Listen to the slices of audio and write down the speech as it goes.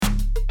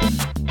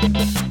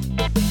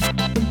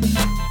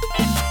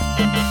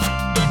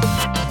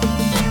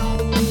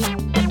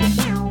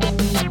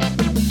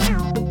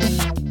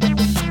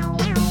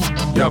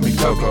Yummy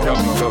cocoa.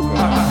 Yummy cocoa.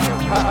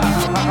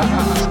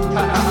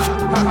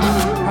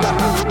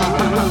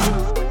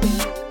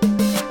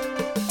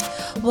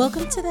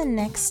 Welcome to the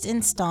next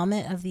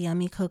installment of the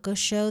Yummy Cocoa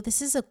Show.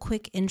 This is a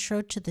quick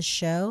intro to the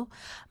show.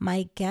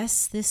 My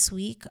guests this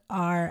week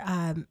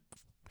are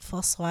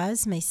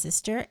Francoise, my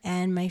sister,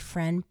 and my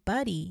friend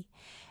Buddy.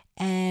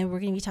 And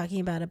we're going to be talking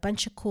about a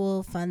bunch of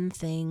cool, fun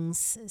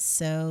things.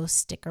 So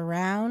stick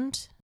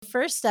around.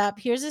 First up,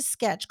 here's a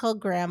sketch called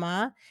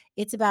Grandma.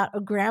 It's about a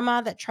grandma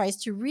that tries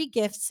to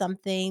re-gift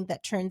something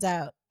that turns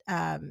out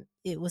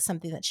it was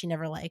something that she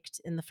never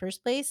liked in the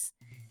first place.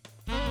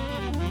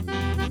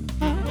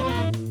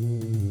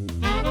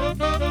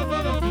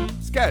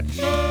 Sketch.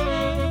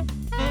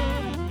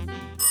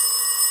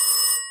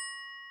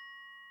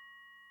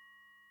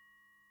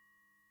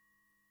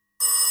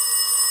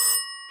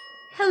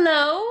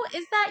 Hello,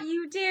 is that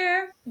you,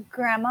 dear?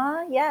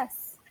 Grandma,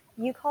 yes.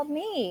 You called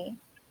me.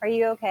 Are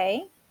you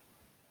okay?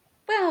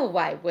 Well,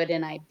 why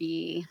wouldn't I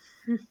be?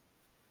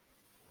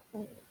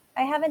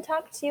 I haven't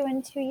talked to you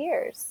in 2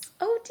 years.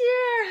 Oh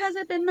dear, has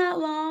it been that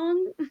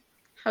long?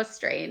 How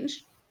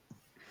strange.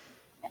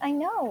 I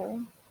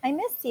know. I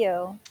miss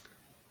you.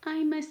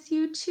 I miss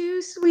you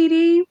too,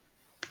 sweetie.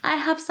 I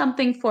have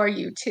something for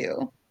you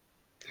too.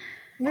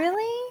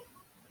 Really?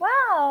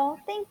 Wow,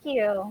 thank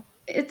you.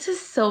 It's a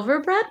silver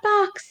bread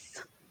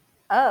box.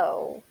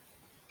 Oh,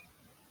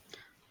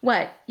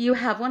 What, you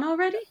have one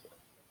already?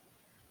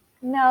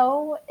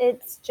 no,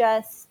 it's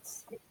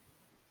just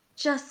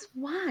Just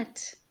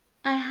what?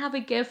 I have a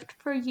gift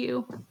for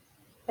you.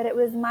 that it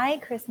was my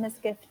Christmas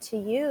gift to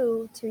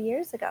you 2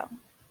 years ago.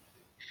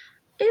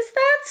 Is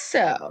that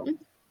so?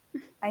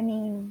 I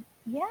mean,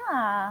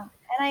 yeah,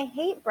 and I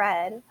hate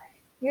bread.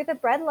 You're the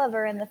bread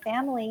lover in the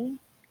family.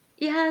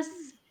 Yes,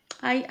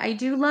 I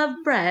do love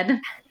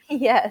bread.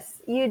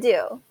 Yes, you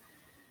do.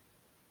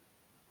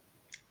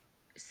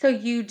 So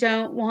you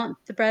don't want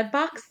the bread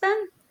box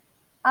then?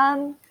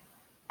 I'm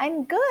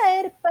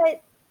good,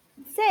 but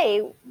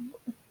say,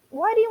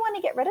 why do you want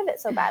to get rid of it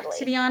so badly?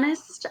 To be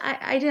honest,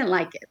 I didn't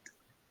like it.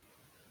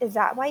 Is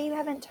that why you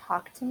haven't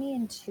talked to me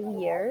in 2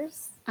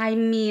 years? I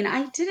mean,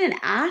 I didn't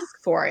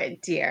ask for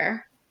it,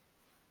 dear.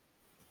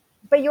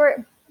 But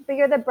you're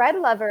the bread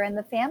lover in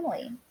the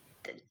family.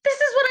 This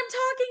is what I'm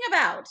talking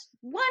about.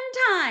 One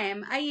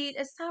time I eat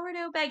a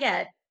sourdough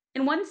baguette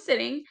in one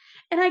sitting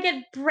and I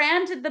get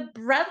branded the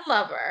bread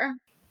lover.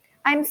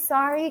 I'm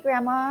sorry,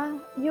 Grandma.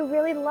 You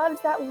really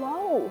loved that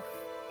loaf.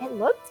 It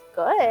looked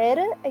good.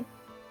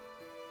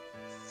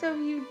 So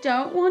you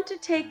don't want to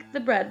take the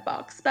bread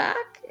box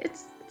back?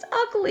 It's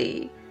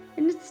ugly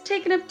and it's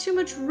taken up too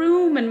much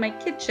room in my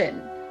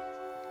kitchen.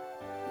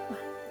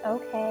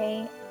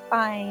 Okay,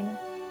 fine.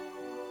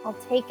 I'll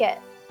take it.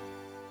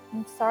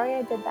 I'm sorry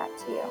I did that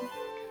to you.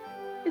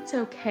 It's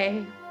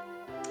okay.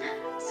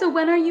 So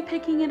when are you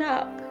picking it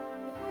up?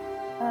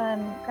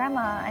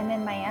 Grandma, I'm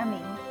in Miami.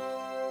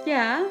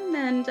 Yeah,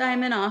 and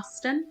I'm in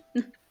Austin.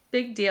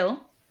 Big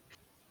deal.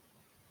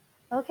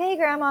 Okay,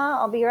 Grandma,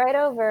 I'll be right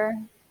over.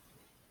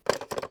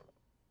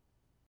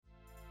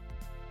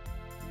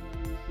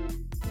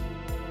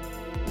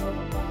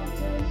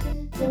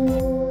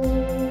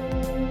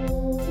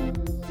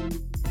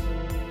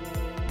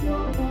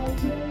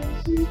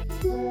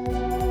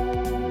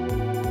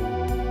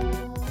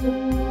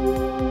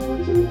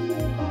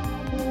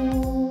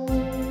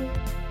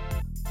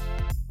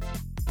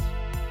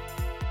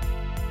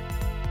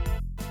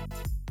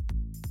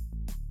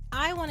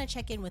 I want to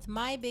check in with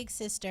my big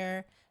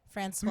sister,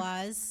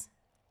 Francoise.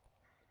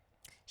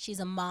 She's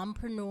a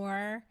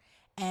mompreneur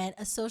and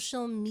a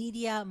social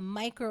media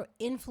micro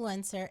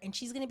influencer, and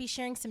she's going to be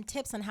sharing some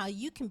tips on how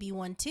you can be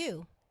one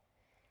too.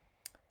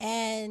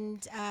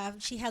 And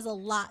she has a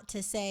lot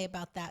to say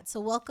about that. So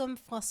welcome,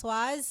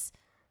 Francoise,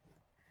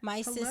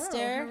 my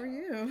sister. How are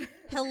you?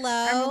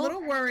 Hello. I'm a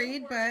little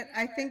worried, but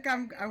I think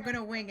I'm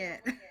gonna wing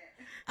it.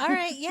 All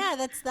right, yeah,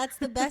 that's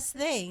the best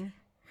thing.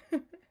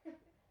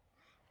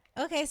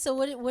 Okay, so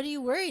what are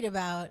you worried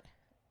about?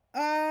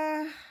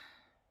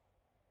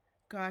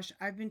 Gosh,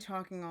 I've been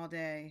talking all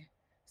day,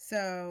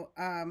 so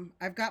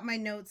I've got my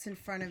notes in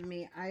front of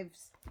me. I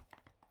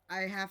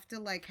have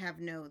to have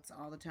notes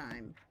all the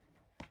time,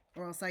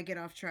 or else I get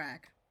off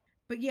track.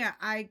 But yeah,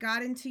 I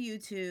got into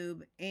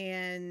YouTube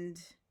and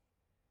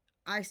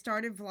I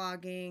started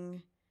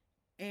vlogging,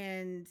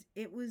 and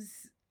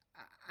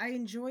I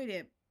enjoyed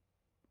it.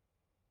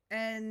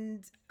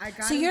 And I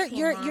got So into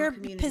you're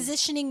community.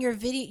 positioning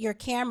your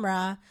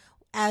camera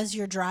as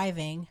you're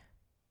driving.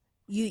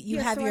 You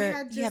have so your I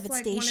had you have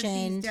just, it one of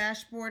stationed. these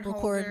dashboard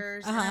record-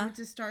 holders, and I would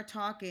just start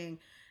talking.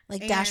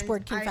 Like And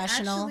dashboard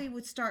confessional. I actually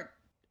would start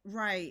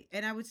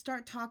and I would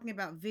start talking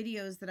about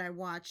videos that I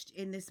watched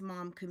in this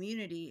mom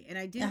community, and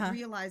I didn't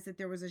realize that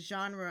there was a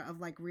genre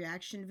of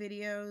reaction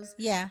videos,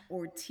 Yeah.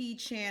 or tea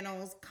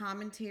channels,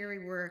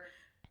 commentary, where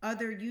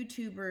other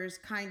YouTubers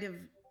kind of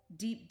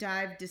deep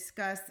dive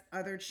discuss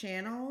other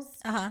channels.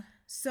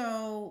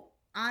 So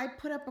I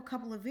put up a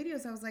couple of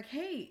videos. I was like,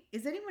 hey,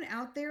 is anyone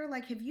out there?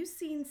 Have you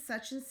seen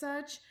such and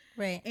such?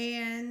 Right.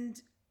 And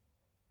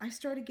I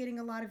started getting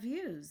a lot of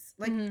views,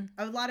 like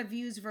a lot of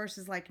views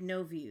versus like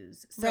no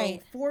views. So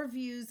Right. 4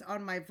 views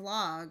on my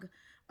vlog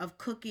of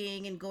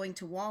cooking and going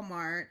to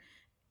Walmart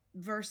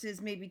versus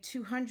maybe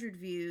 200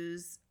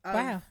 views of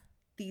Wow.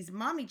 these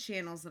mommy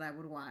channels that I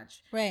would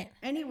watch. Right.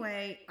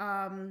 Anyway,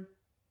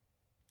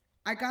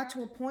 I got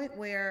to a point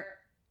where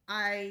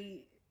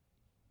I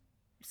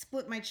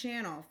split my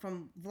channel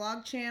from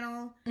vlog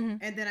channel,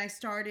 and then I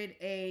started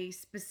a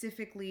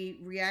specifically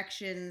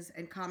reactions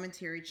and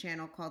commentary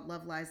channel called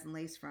Love Lies and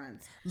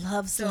Lacefronts.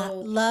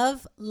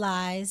 Love,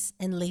 Lies,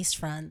 and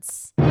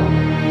Lacefronts.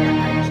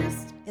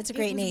 It's a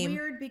great name. It was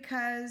weird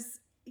because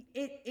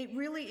it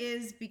really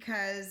is,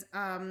 because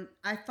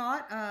I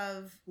thought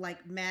of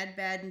like Mad,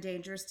 Bad, and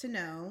Dangerous to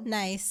Know.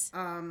 Nice.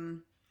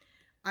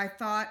 I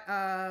thought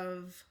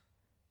of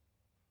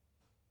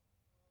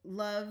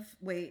what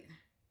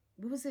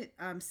was it?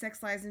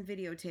 Sex, Lies, and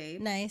Videotape.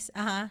 Nice.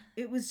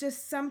 It was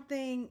just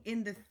something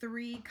in the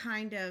 3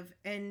 kind of,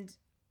 and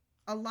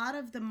a lot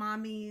of the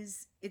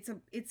mommies,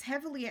 it's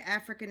heavily an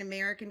African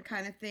American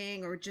kind of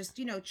thing, or just,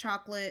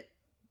 chocolate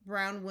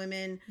brown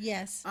women.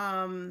 Yes.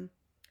 And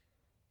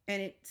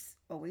it's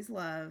always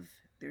love.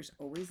 There's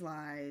always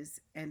lies,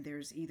 and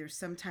there's either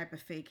some type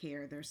of fake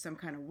hair, there's some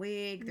kind of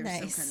wig,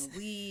 there's some kind of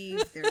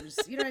weave, there's,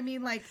 you know what I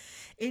mean? Like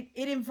it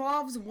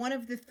involves one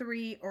of the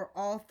 3 or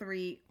all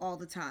 3 all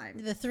the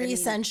time. The 3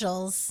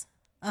 essentials.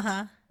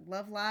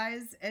 Love,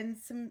 lies, and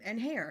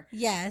hair.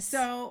 Yes.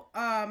 So,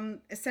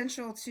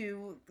 essential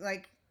to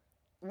like,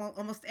 well,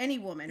 almost any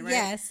woman, right?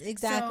 Yes,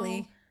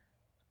 exactly. So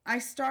I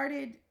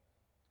started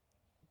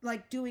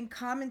like doing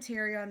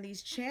commentary on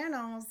these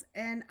channels,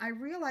 and I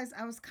realized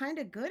I was kind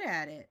of good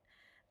at it.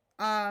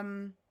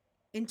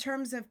 In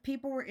terms of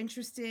people were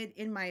interested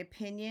in my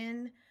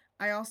opinion.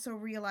 I also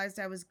realized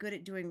I was good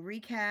at doing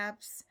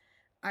recaps.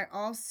 I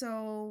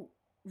also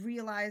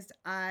realized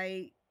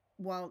I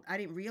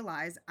didn't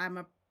realize I'm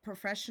a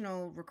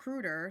professional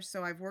recruiter.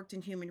 So I've worked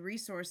in human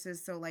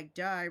resources. So like,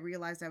 I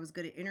realized I was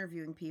good at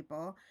interviewing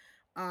people.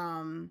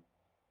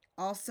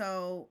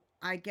 Also,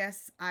 I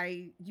guess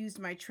I used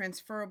my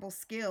transferable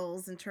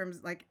skills in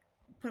terms, like,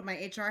 put my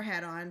HR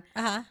hat on,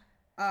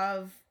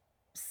 of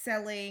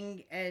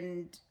selling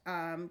and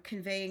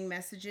conveying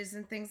messages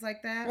and things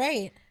like that.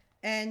 Right.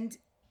 And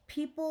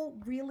people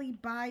really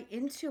buy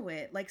into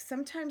it. Like,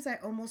 sometimes I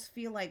almost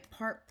feel like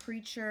part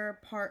preacher,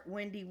 part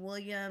Wendy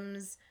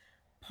Williams,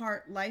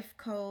 part life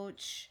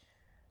coach,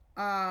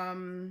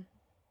 Oprah.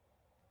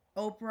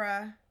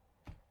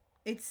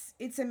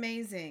 It's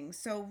amazing.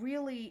 So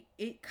really,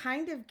 it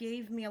kind of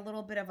gave me a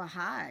little bit of a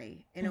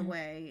high in a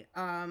way.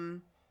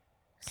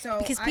 So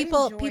because I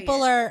people enjoy it.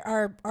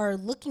 are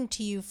looking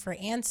to you for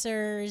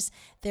answers.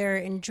 They're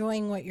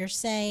enjoying what you're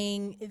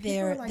saying. People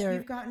are like,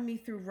 you've gotten me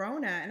through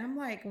Rona, and I'm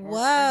like,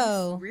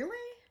 whoa, really?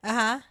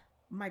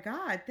 My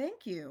God,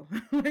 thank you.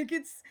 Like,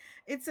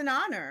 it's an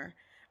honor.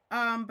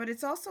 But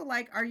it's also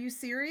like, are you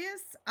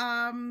serious?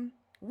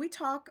 We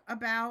talk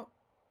about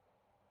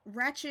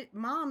ratchet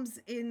moms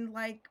in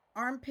like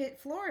Armpit,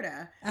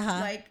 Florida.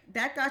 Like,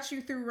 that got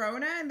you through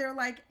Rona? And they're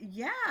like,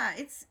 yeah,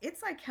 it's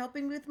like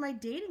helping me with my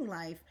dating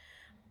life.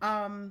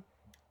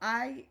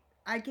 I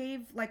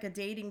gave like a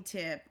dating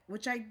tip,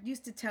 which I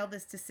used to tell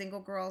this to single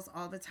girls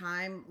all the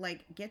time.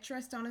 Like, get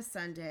dressed on a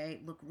Sunday,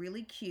 look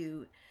really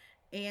cute,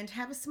 and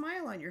have a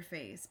smile on your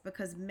face,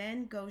 because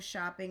men go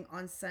shopping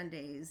on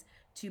Sundays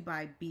to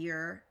buy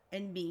beer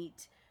and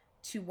meat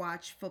to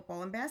watch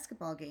football and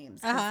basketball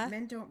games.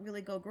 Men don't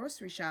really go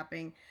grocery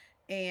shopping,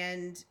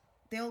 and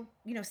they'll,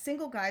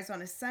 single guys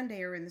on a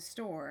Sunday are in the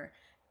store,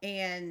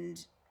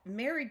 and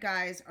married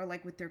guys are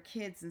like with their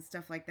kids and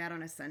stuff like that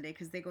on a Sunday,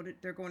 because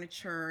they're going to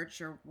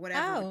church or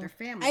whatever with their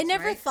families. I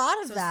never right?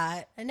 thought of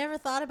that. I never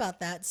thought about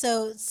that.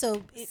 So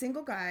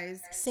single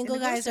guys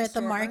are at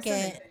the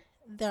market.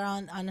 They're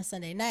on a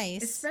Sunday.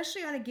 Nice.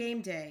 Especially on a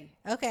game day.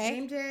 Okay.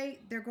 Game day,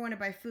 they're going to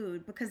buy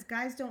food, because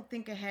guys don't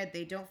think ahead.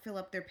 They don't fill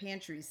up their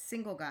pantries.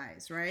 Single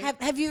guys, right?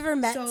 Have you ever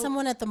met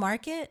someone at the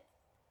market?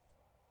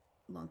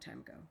 Long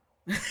time ago.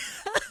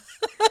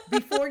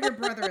 Before your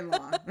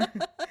brother-in-law.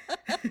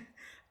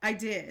 I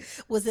did.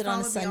 Was it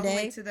on a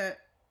Sunday?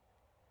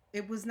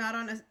 It was not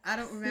on a, I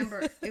don't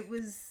remember. It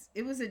was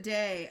a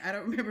day. I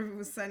don't remember if it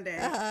was Sunday.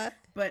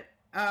 But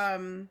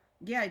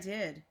yeah, I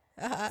did.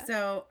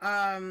 So,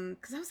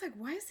 because I was like,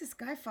 why is this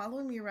guy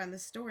following me around the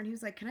store? And he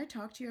was like, can I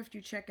talk to you after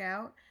you check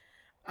out?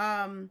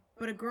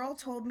 But a girl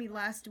told me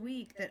last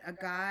week that a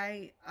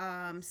guy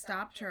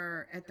stopped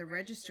her at the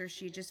register.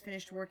 She had just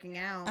finished working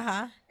out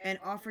and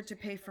offered to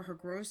pay for her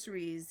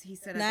groceries. He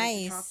said, I'd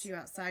like to talk to you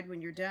outside when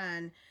you're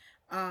done.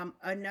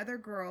 Another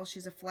girl,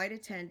 she's a flight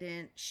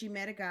attendant. She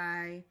met a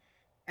guy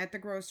at the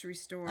grocery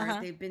store.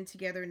 They've been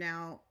together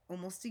now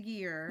almost a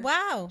year.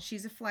 Wow.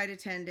 She's a flight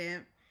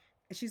attendant.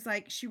 And she's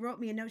like, she wrote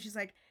me a note. She's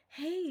like,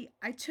 hey,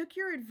 I took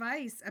your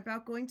advice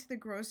about going to the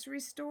grocery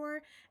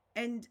store,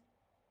 and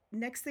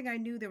next thing I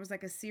knew, there was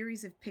like a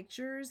series of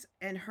pictures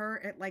and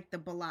her at like the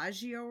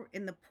Bellagio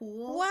in the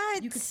pool.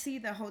 What? You could see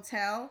the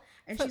hotel.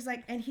 And she's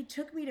like, and he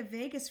took me to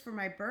Vegas for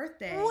my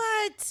birthday.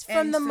 What? And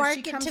From the so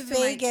market to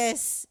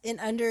Vegas in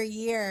under a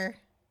year.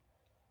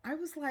 I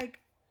was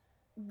like,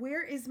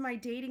 where is my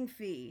dating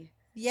fee?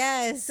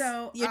 Yes.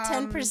 So, You're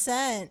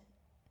 10%.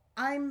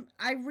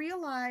 I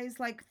realized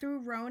like through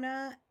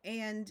Rona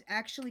and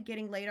actually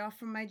getting laid off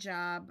from my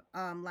job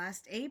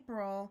last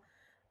April,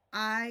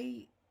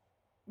 I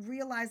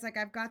realized like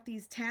I've got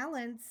these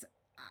talents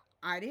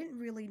I didn't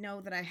really know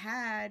that I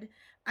had.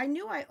 I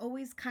knew I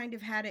always kind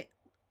of had an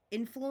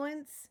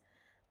influence.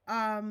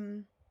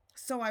 Um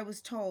so I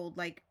was told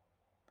like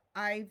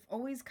I've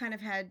always kind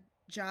of had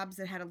jobs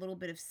that had a little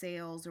bit of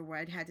sales or where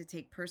I'd had to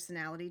take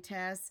personality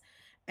tests.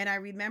 And I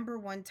remember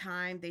one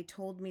time they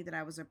told me that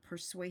I was a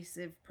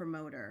persuasive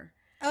promoter,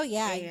 Oh,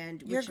 yeah.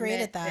 and You're which great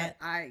meant at that.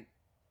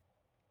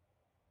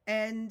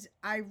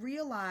 I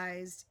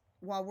realized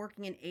while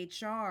working in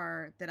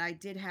HR that I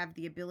did have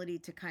the ability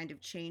to kind of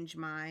change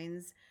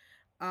minds.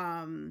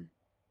 Um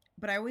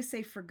but I always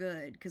say for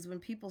good, because when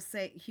people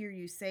hear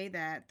you say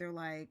that, they're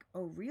like,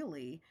 "Oh,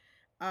 really?"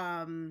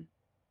 Um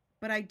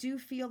but I do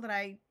feel that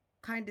I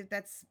kind of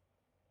that's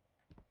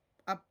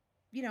a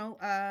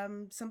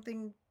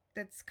something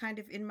that's kind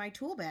of in my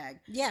tool bag,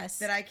 Yes.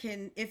 that I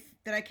can if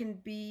that I can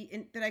be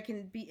in, that I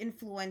can be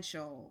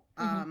influential.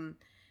 Mm-hmm.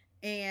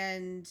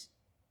 And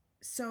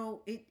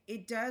so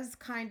it does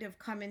kind of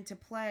come into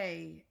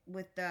play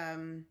with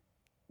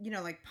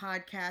like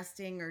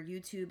podcasting or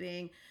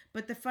YouTubing.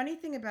 But the funny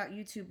thing about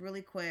YouTube,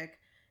 really quick,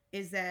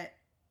 is that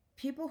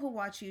people who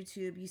watch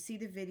YouTube, you see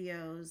the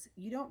videos,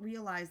 you don't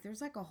realize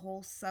there's like a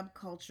whole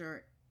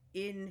subculture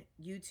in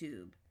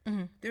YouTube.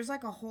 Mm-hmm. There's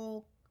like a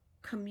whole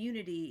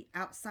community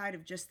outside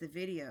of just the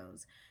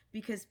videos,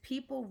 because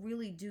people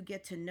really do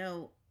get to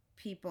know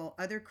people,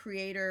 other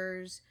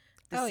creators,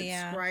 the Oh,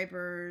 yeah.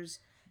 subscribers,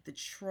 the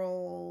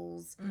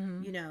trolls,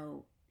 Mm-hmm.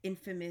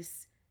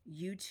 infamous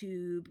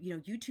YouTube.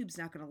 YouTube's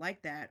not going to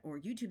like that, or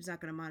YouTube's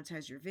not going to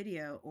monetize your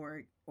video,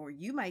 or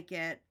you might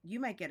get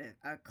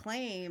a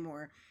claim,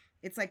 or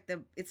it's like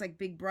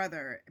Big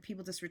Brother.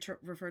 People just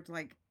refer to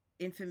like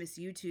infamous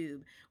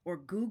YouTube or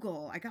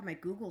Google. I got my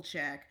Google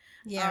check.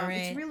 Yeah,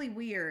 It's right. really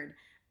weird.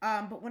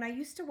 But when I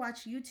used to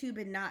watch YouTube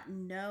and not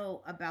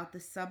know about the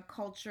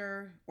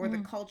subculture or the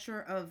Mm-hmm.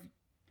 culture of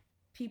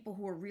people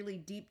who are really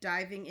deep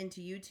diving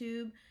into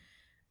YouTube,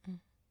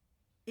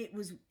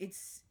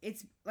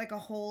 it's like a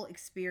whole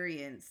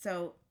experience.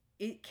 So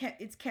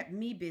it's kept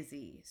me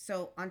busy.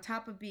 So on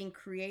top of being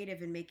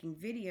creative and making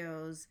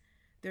videos,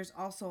 there's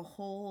also a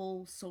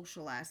whole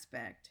social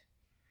aspect.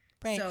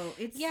 Right. So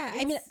Yeah,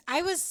 I mean,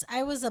 it's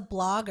I was a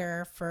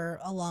blogger for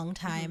a long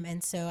time, mhm.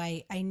 and so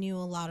I knew a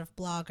lot of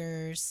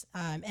bloggers,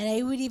 and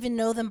I would even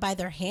know them by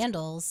their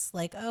handles,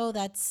 like, oh,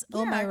 that's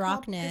Oh Yeah, My I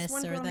call this Rockness,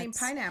 one or girl named that's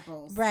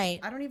Pineapples. right,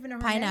 I don't even know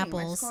her name. I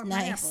just call Pineapples, her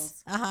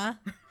nice. Pineapples. Uh-huh.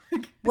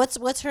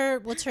 What's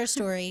her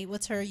story?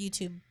 What's her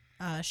YouTube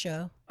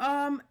show?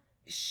 Um,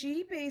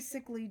 she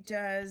basically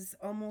does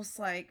almost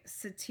like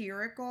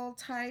satirical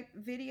type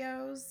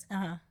videos.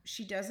 Uh-huh.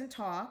 She doesn't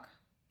talk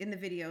in the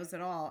videos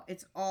at all.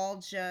 It's all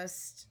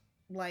just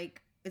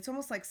like, it's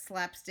almost like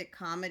slapstick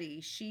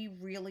comedy. She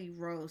really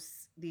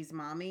roasts these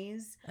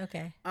mommies.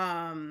 Okay.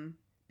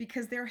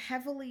 Because they're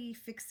heavily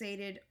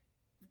fixated,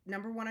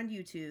 number one, on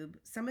YouTube.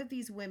 Some of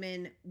these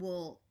women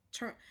will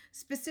turn,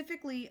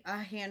 specifically a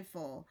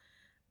handful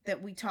that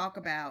we talk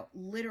about,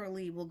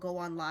 literally will go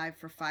on live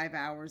for 5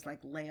 hours, like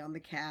lay on the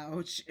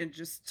couch and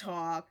just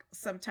talk,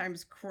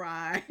 sometimes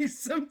cry, On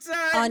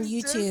sometimes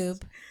YouTube.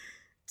 just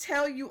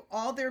tell you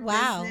all their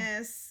Wow.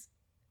 business.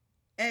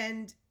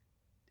 And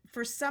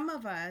for some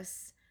of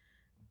us,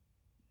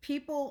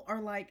 people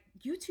are like,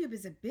 YouTube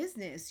is a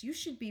business. You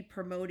should be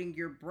promoting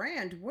your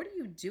brand. What are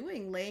you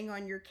doing laying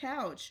on your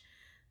couch?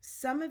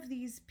 Some of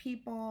these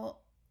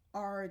people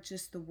are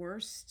just the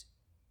worst,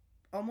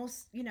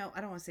 almost, I don't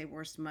want to say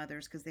worst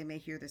mothers because they may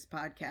hear this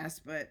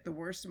podcast, but the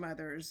worst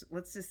mothers,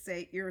 let's just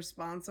say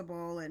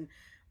irresponsible and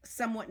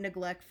somewhat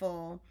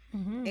neglectful.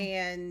 Mm-hmm.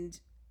 And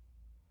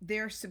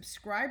their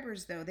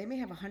subscribers, though, they may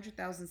have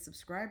 100,000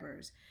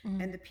 subscribers, Mm-hmm.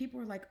 and the people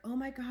are like, oh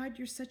my God,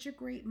 you're such a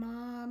great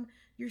mom,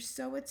 you're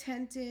so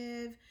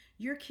attentive,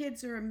 your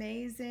kids are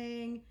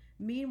amazing.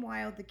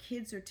 Meanwhile, the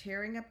kids are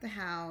tearing up the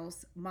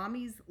house,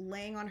 mommy's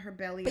laying on her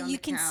belly But on you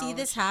the can see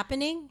this couch.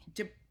 happening?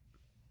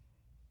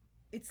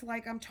 It's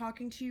like I'm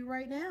talking to you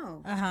right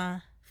now. Uh-huh.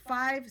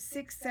 5,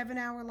 6, 7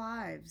 hour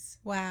lives.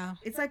 Wow.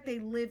 It's like they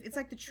live, it's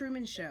like the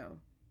Truman Show,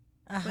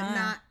 but Uh-huh.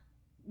 not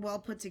well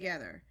put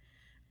together.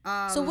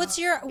 So It's what's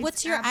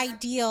your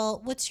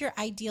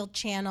ideal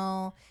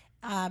channel,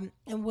 and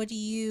what do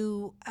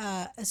you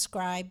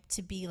ascribe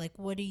to be like?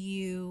 What are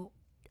you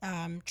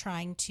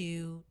trying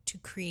to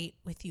create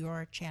with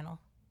your channel?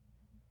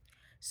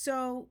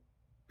 So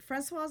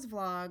Francoise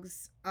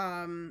vlogs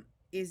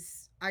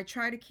is, I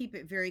try to keep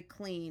it very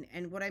clean,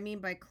 and what I mean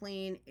by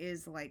clean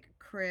is like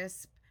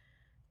crisp,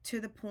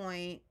 to the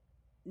point,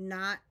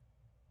 not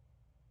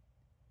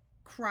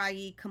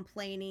cryy,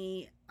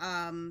 complainy,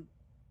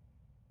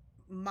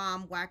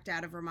 mom whacked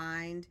out of her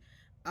mind.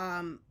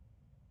 um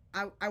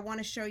I want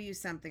to show you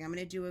something. I'm going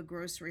to do a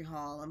grocery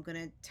haul. I'm going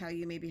to tell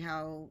you maybe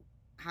how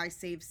I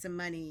saved some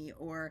money,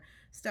 or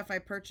stuff I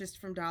purchased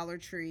from Dollar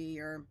Tree,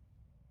 or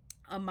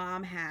a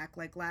mom hack.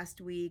 Like last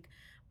week,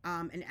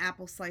 an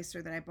apple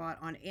slicer that I bought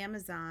on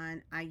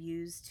Amazon, I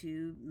used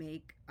to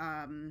make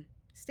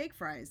steak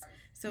fries.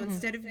 So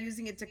instead of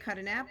using it to cut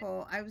an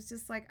apple, I was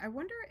just like, I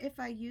wonder if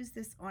I use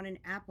this on an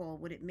apple,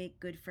 would it make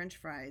good French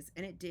fries?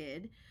 And it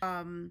did.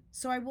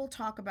 So I will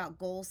talk about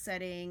goal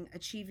setting,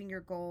 achieving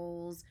your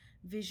goals,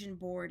 vision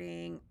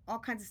boarding, all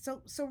kinds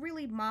of so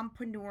really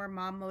mompreneur,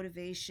 mom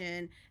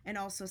motivation, and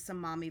also some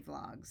mommy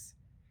vlogs.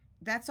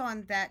 That's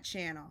on that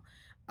channel.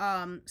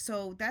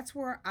 So that's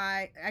where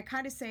I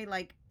kind of say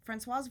like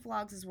Francoise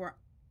vlogs is where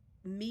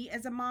me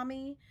as a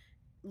mommy,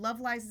 Love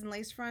Lies and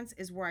Lace Fronts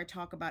is where I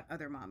talk about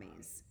other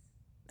mommies.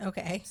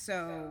 Okay.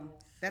 So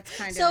that's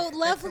kind So of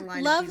love, that's the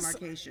line of loves,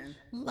 demarcation.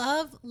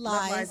 love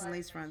Love Lies lies, and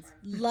Lace Fronts.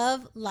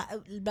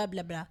 blah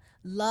blah blah.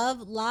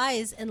 Love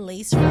lies and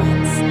lace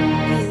fronts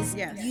is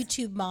Yes.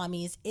 YouTube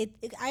mommies.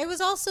 I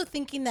was also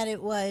thinking that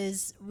it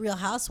was Real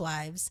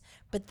Housewives,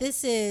 but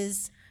this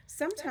is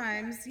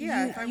Sometimes,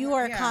 yeah. If I you wa-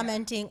 are yeah.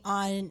 commenting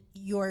on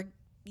your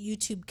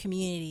YouTube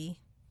community,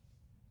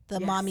 the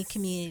mommy Yes.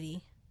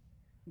 community,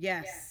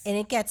 Yes. and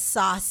it gets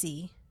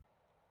saucy.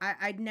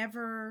 I'd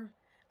never.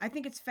 I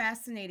think it's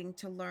fascinating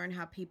to learn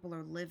how people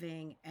are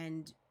living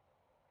and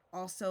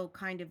also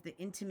kind of the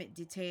intimate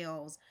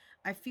details.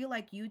 I feel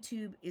like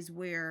YouTube is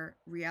where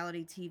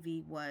reality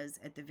TV was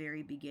at the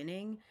very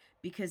beginning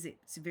because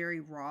it's very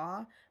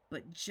raw.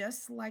 But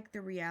just like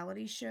the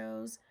reality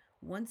shows,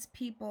 once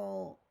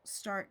people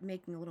start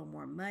making a little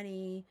more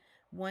money,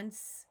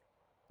 once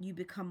you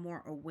become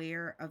more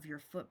aware of your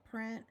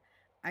footprint,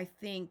 I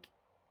think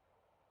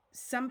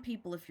some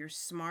people, if you're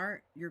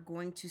smart, you're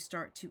going to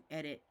start to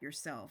edit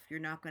yourself. You're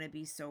not going to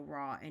be so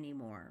raw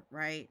anymore,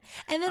 right?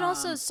 And then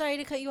also, Um, sorry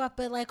to cut you off,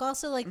 but like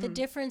also like the mhm.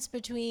 difference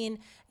between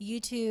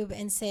YouTube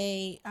and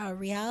say a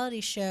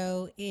reality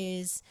show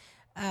is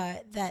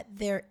that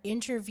they're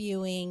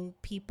interviewing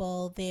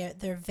people, they're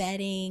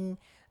vetting,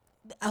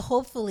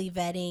 hopefully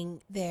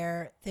vetting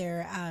their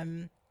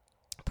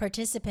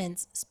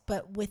participants.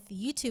 But with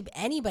YouTube,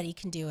 anybody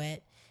can do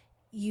it.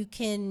 You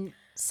can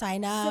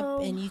sign up So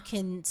and you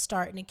can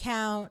start an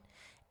account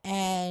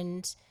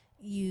and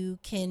you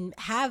can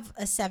have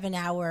a 7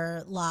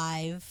 hour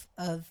live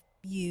of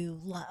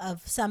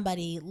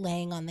somebody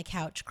laying on the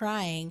couch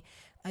crying.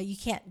 You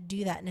can't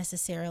do that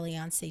necessarily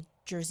on say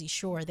Jersey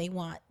Shore. They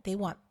want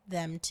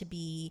them to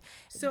be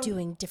so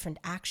doing different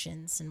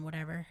actions and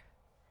whatever.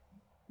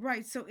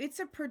 right, so it's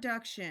a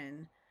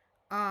production.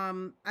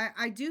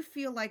 I do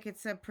feel like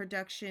it's a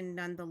production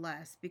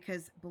nonetheless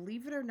because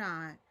believe it or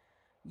not,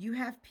 you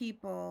have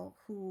people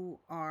who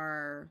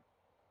are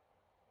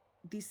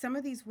these some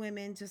of these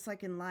women, just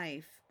like in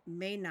life,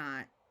 may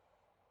not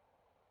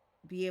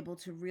be able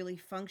to really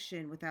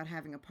function without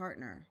having a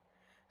partner.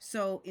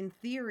 So, in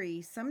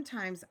theory,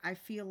 sometimes I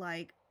feel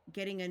like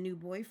getting a new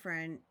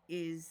boyfriend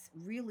is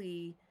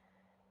really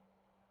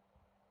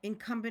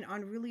incumbent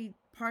on really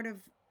part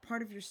of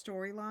your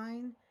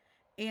storyline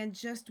and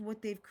just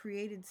what they've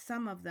created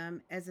some of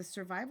them as a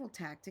survival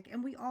tactic.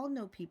 And we all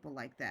know people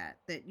like that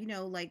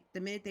like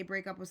the minute they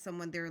break up with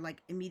someone, they're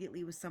like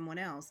immediately with someone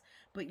else,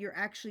 but you're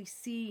actually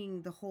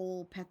seeing the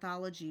whole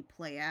pathology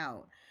play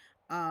out.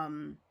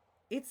 um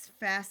it's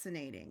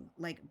fascinating,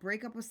 like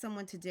break up with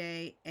someone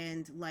today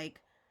and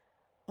like,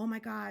 oh my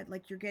God,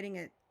 like you're getting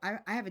it. I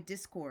have a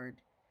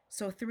Discord.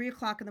 So 3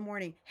 o'clock in the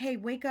morning, hey,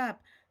 wake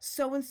up.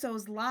 So and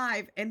so's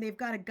live and they've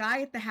got a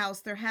guy at the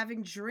house. They're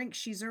having drinks.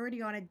 She's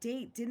already on a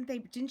date.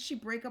 Didn't she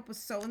break up with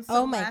so and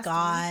so Oh my last week?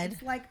 God.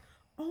 It's like,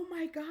 oh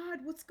my God,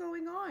 what's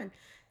going on?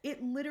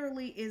 It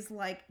literally is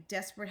like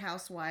Desperate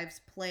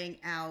Housewives playing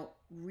out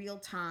real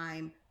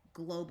time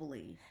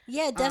globally.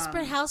 Yeah,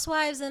 Desperate Um,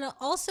 Housewives, and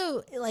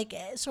also like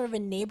sort of a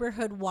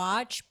neighborhood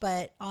watch,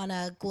 but on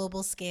a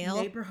global scale.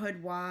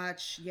 Neighborhood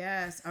watch.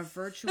 Yes, a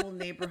virtual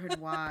neighborhood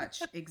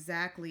watch.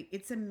 Exactly.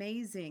 It's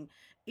amazing.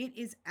 It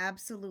is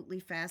absolutely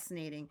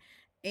fascinating.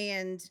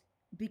 And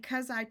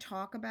because I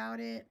talk about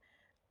it,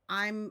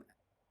 I'm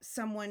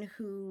someone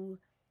who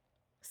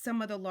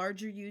some of the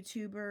larger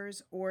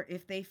YouTubers, or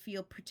if they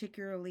feel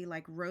particularly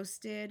like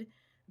roasted,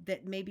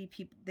 that maybe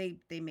people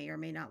they may or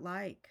may not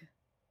like,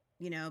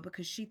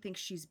 because she thinks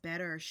she's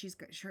better. She's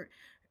got her,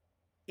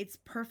 it's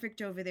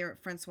perfect over there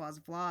at Francoise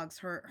vlogs.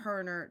 Her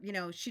and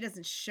her, she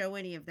doesn't show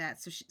any of that,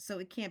 so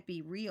it can't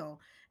be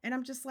real. And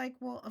I'm just like,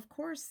 well, of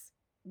course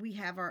we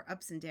have our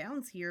ups and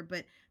downs here,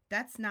 but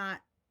that's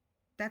not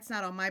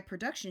on my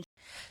production.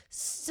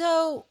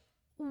 So,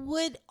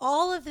 would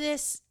all of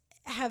this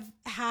have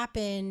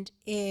happened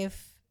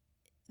if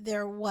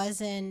there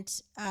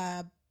wasn't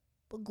a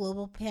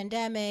global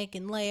pandemic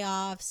and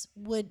layoffs?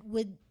 Would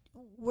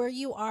where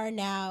you are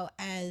now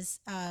as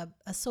a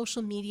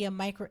social media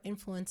micro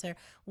influencer,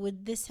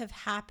 would this have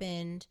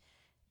happened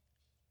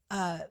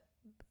uh,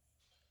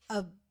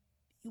 uh,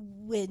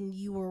 when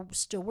you were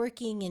still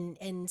working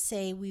and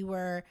say we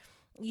were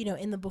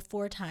in the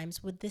before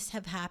times? Would this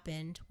have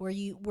happened where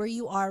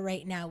you are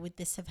right now? Would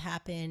this have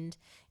happened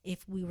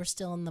if we were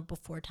still in the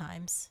before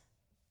times?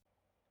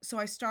 So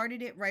I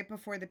started it right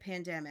before the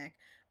pandemic.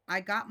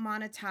 I got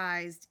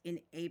monetized in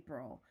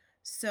April.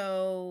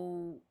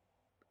 So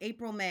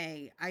April,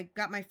 May. I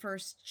got my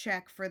first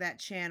check for that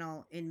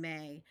channel in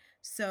May.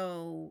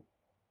 So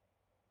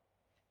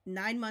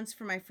 9 months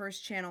for my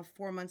first channel,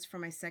 4 months for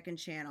my second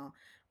channel.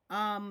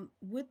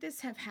 Would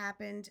this have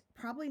happened?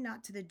 Probably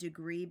not to the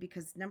degree,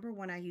 because number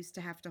one, I used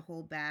to have to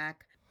hold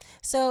back.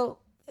 So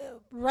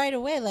right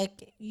away,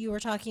 like you were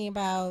talking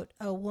about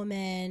a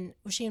woman,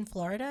 was she in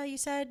Florida? You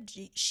said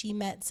she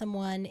met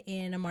someone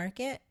in a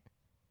market,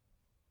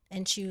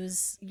 and she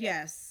was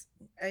Yes.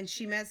 And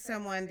she met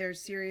someone, they're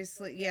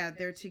seriously, yeah,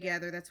 they're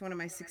together. That's one of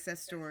my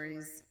success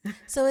stories.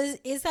 So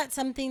is that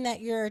something that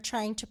you're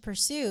trying to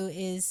pursue?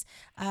 Is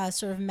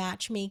sort of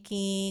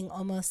matchmaking,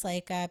 almost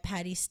like a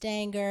Patty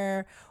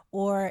Stanger,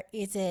 or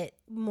is it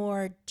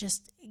more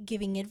just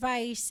giving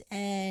advice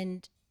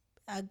and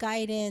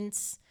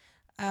guidance?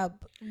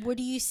 What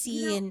do you You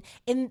see know,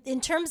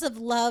 in terms of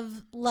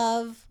love,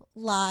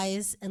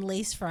 lies, and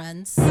lace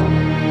fronts?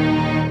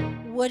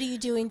 What are you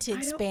doing to I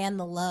don't, expand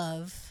the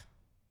love?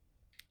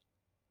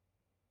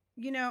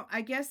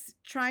 I guess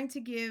trying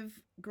to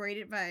give great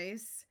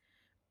advice,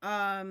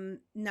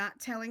 not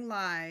telling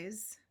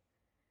lies,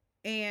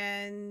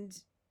 and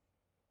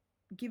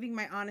giving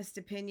my honest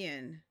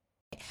opinion.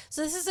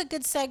 So this is a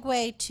good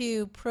segue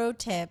to pro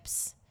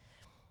tips.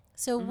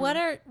 So Hmm.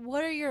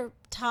 what are your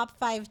top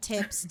 5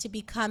 tips to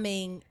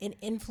becoming an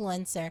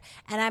influencer?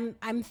 And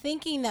I'm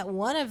thinking that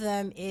one of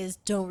them is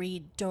don't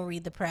read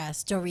the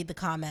press, don't read the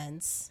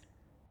comments.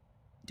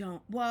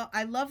 Don't. Well,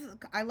 I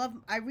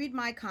read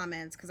my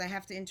comments because I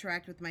have to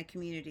interact with my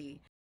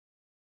community.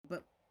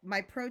 But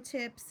my pro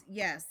tips,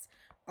 yes,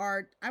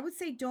 are, I would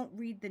say, don't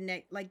read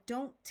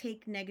don't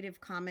take negative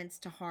comments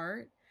to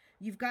heart.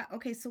 You've got,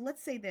 okay, so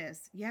let's say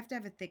this. You have to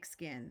have a thick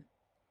skin.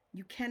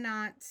 You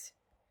cannot,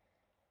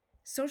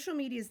 social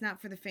media is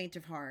not for the faint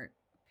of heart,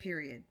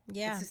 period. It's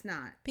Yeah. just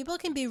not. People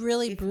can be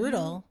really If you,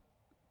 brutal.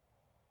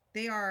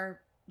 they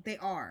are, they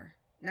are,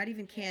 not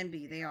even can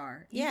be, they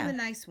are. Even Yeah. the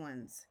nice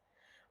ones.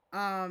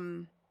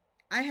 Um,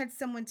 I had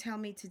someone tell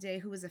me today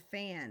who is a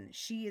fan.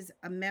 She is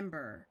a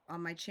member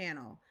on my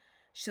channel.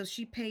 So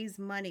she pays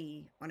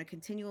money on a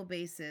continual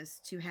basis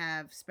to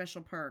have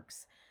special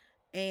perks,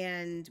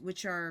 and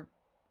which are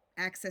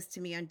access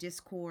to me on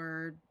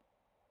Discord,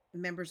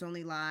 members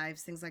only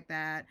lives, things like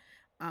that,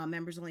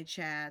 members only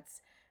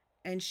chats.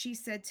 And she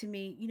said to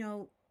me,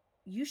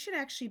 you should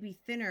actually be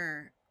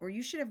thinner, or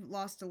you should have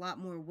lost a lot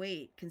more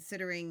weight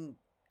considering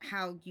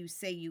how you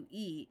say you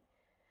eat,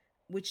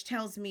 which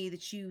tells me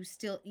that you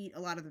still eat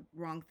a lot of the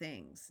wrong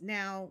things.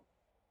 Now,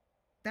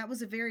 that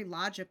was a very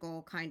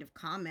logical kind of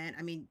comment.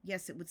 I mean,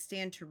 yes, it would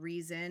stand to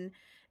reason,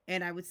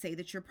 and I would say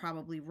that you're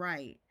probably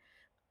right.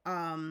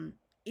 Um,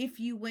 if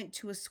you went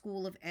to a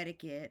school of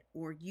etiquette,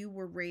 or you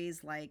were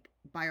raised like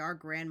by our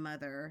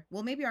grandmother,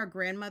 well, maybe our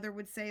grandmother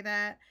would say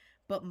that,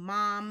 but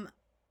mom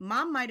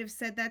might have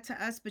said that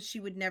to us, but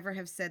she would never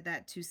have said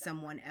that to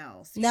someone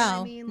else. You know what I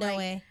No, mean? no Like,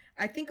 way.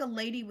 I think a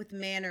lady with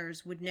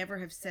manners would never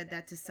have said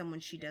that to someone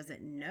she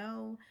doesn't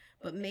know,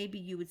 but maybe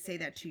you would say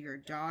that to your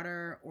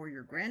daughter or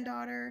your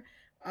granddaughter.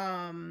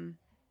 Um,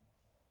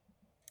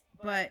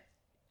 but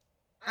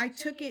I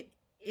took it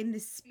in the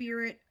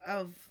spirit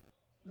of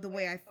the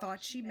way I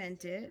thought she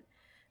meant it,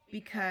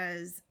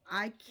 because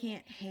I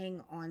can't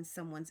hang on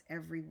someone's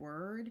every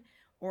word,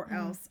 or Mhm.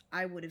 else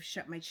I would have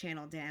shut my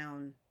channel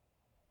down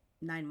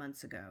 9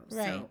 months ago.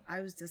 Right. So I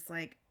was just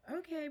like,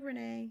 okay,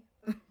 Renee,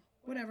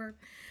 whatever.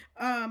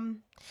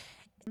 Um,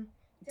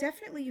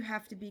 Definitely you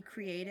have to be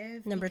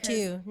creative, Number because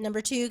 2.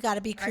 Number 2, got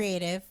to be I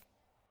creative.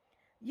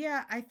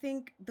 yeah, I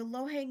think the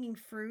low-hanging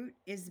fruit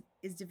is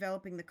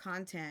developing the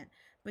content,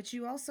 but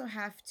you also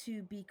have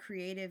to be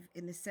creative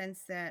in the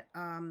sense that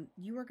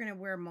you are going to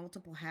wear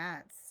multiple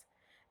hats,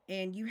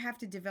 and you have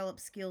to develop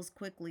skills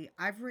quickly.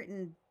 I've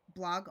written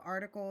blog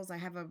articles. I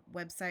have a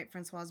website,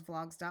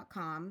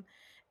 francoisevlogs.com,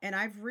 and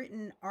I've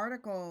written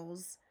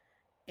articles,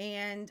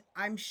 and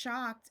I'm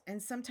shocked,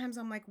 and sometimes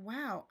I'm like,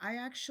 wow, I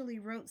actually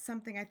wrote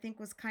something I think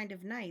was kind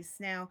of nice.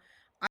 Now,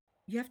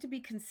 you have to be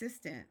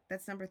consistent.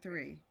 That's number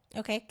 3.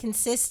 Okay,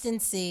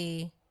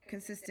 consistency.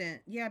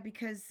 Consistent. Yeah,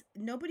 because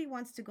nobody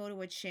wants to go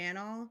to a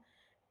channel,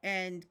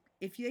 and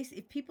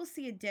if people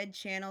see a dead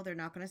channel, they're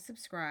not going to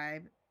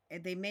subscribe.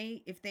 And they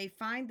may, if they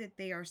find that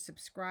they are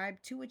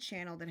subscribed to a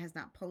channel that has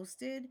not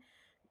posted,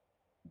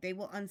 they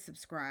will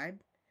unsubscribe.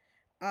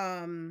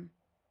 Um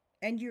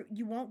and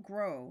you won't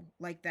grow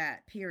like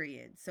that,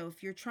 period. So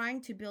if you're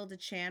trying to build a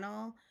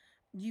channel,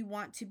 you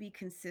want to be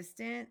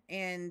consistent,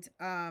 and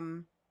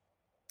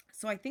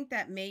so I think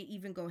that may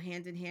even go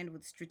hand in hand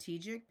with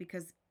strategic,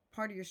 because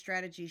part of your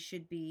strategy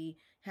should be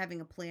having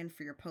a plan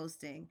for your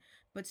posting,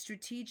 but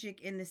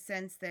strategic in the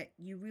sense that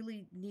you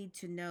really need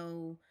to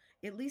know,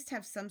 at least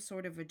have some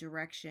sort of a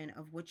direction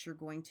of what you're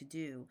going to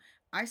do.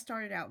 I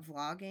started out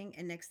vlogging,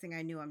 and next thing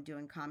I knew, I'm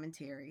doing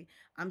commentary.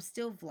 I'm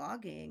still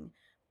vlogging,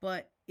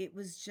 but it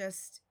was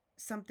just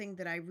something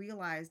that I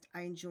realized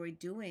I enjoyed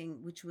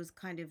doing, which was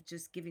kind of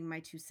just giving my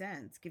 2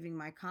 cents, giving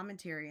my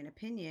commentary and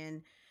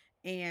opinion,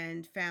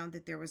 and found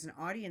that there was an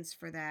audience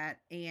for that.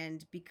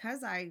 And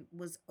because I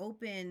was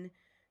open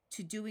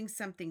to doing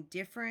something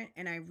different,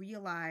 and I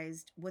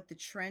realized what the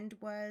trend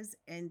was,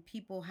 and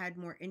people had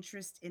more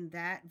interest in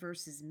that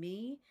versus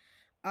me.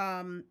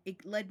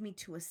 It led me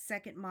to a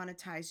second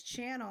monetized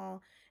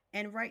channel.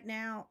 And right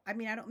now, I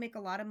mean, I don't make a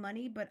lot of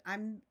money, but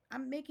I'm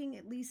making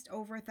at least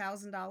over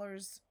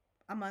 $1,000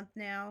 a month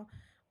now,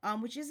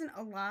 which isn't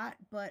a lot,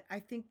 but I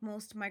think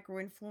most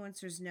micro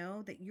influencers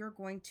know that you're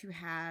going to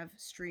have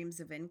streams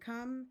of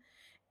income.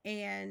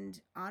 And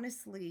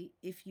honestly,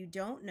 if you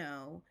don't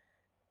know,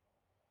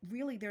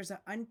 really there's an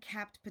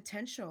uncapped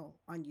potential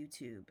on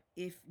YouTube.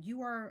 If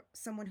you are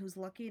someone who's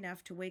lucky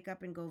enough to wake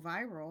up and go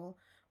viral,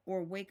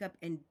 or wake up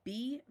and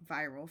be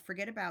viral,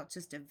 forget about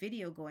just a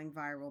video going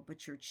viral,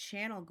 but your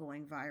channel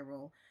going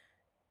viral,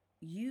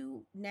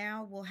 you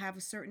now will have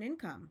a certain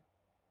income,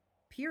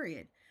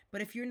 period.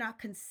 But if you're not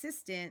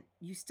consistent,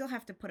 you still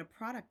have to put a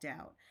product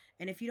out.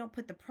 And if you don't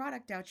put the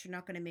product out, you're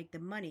not going to make the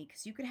money,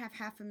 because you could have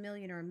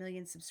 500,000 or 1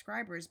 million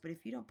subscribers, but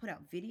if you don't put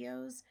out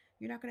videos,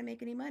 you're not going to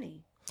make any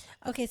money.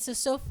 Okay,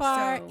 so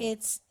far So,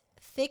 it's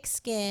thick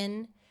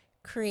skin,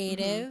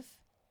 creative,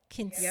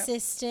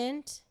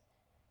 consistent.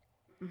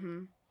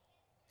 mm-hmm.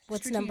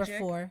 What's number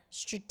Strategic. 4?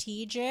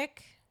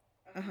 Strategic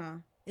Uh-huh.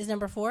 is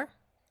number 4.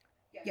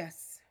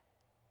 Yes.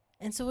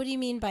 And so what do you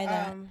mean by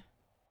that?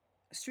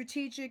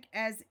 Strategic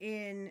as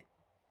in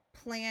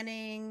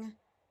planning,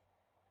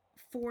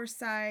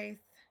 foresight,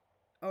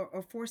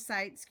 or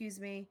foresight, excuse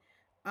me.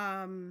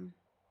 And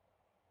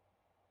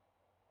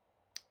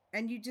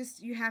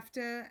you have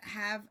to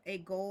have a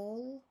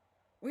goal.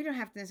 Or you don't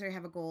have to necessarily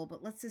have a goal,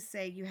 but let's just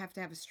say you have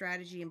to have a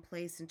strategy in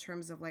place in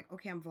terms of like,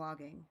 okay, I'm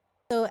vlogging.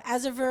 So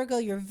as a Virgo,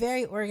 you're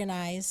very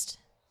organized.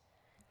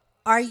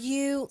 Are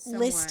you Somewhat,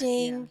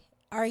 listing?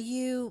 Are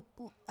you?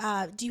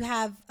 Do you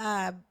have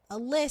a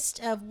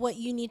list of what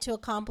you need to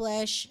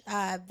accomplish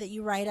that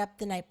you write up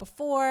the night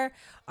before?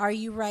 Are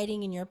you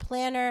writing in your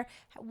planner?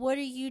 What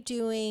are you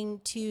doing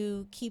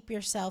to keep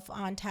yourself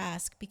on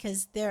task?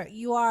 Because there,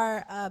 you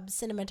are a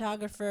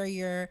cinematographer.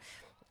 You're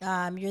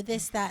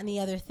this, that, and the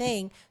other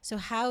thing. So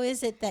how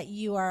is it that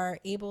you are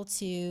able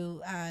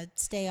to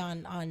stay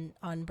on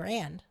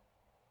brand,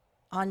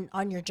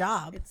 on your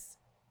job?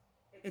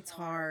 It's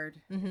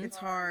hard. It's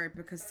hard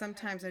because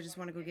sometimes I just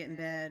want to go get in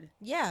bed.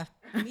 Yeah,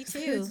 me I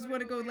too. just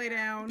want to go lay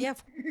down. Yeah,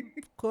 of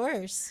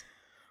course.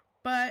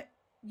 But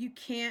you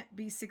can't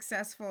be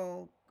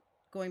successful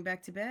going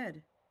back to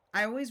bed.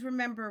 I always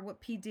remember what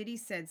P. Diddy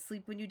said,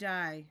 sleep when you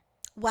die.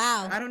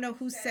 Wow. I don't know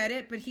who said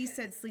it, but he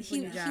said sleep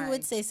when you die. He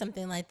would say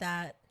something like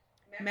that.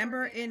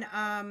 Remember in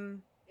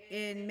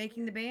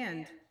Making the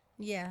Band,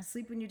 Yeah.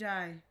 sleep when you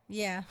die.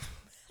 Yeah.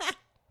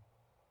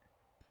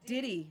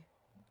 Diddy.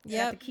 Got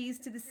Yep. the keys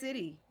to the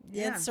city.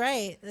 That's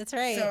right. That's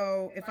right.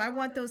 So if I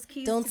want those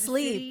keys Don't to the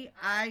sleep. city,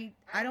 I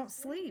don't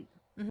sleep.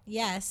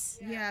 Yes.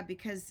 Yeah,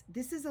 because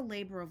this is a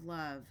labor of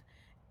love.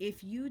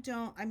 If you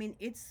don't, I mean,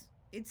 it's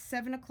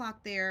 7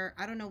 o'clock there.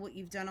 I don't know what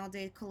you've done all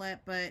day,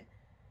 Colette, but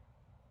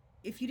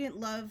if you didn't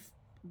love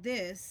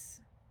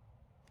this,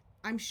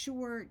 I'm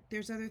sure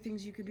there's other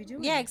things you could be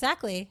doing. Yeah,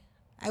 exactly.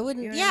 I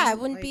wouldn't. You know Yeah, what I I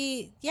mean? wouldn't Like-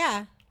 be.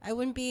 Yeah, I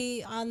wouldn't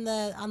be on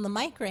the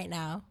mic right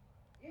now.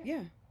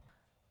 Yeah.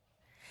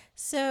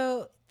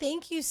 So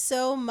thank you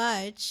so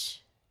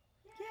much.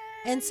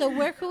 Yay. And so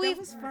where can That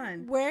was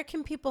fun. Where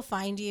can people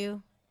find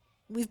you?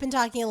 We've been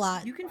talking a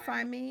lot. You can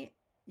find me.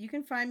 You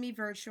can find me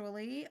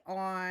virtually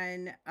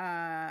on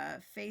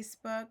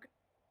Facebook,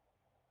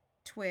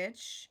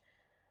 Twitch,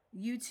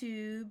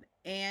 YouTube,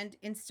 and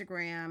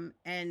Instagram,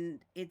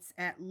 and it's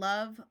at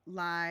Love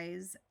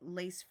Lies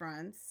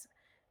Lacefronts.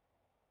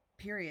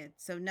 Period.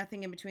 So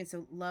nothing in between.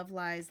 So Love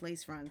Lies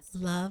Lacefronts.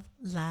 Love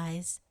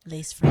Lies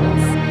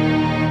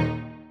Lacefronts.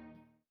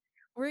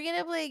 We're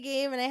gonna play a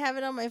game, and I have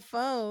it on my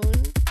phone.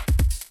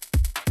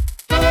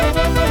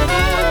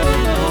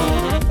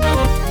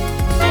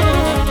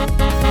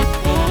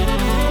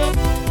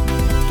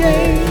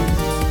 Games.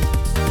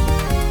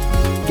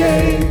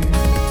 Games.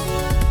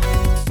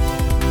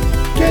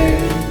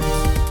 Games.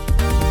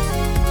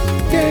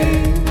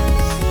 Games.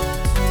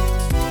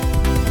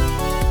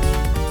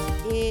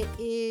 It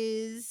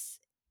is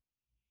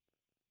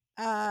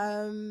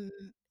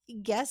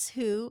guess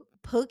who?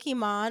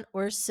 Pokemon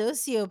or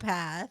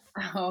sociopath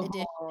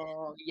edition.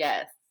 Oh,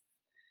 yes.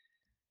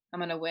 I'm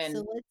going to win. So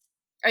let's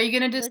Are you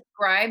going to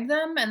describe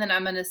them? And then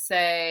I'm going to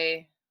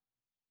say.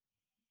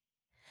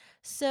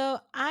 So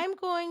I'm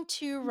going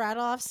to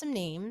rattle off some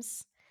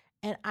names,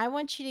 and I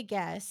want you to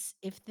guess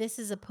if this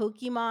is a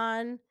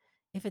Pokemon,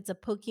 if it's a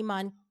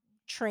Pokemon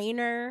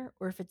trainer,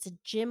 or if it's a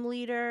gym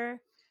leader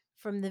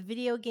from the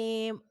video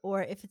game,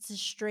 or if it's a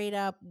straight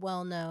up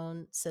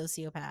well-known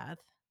sociopath.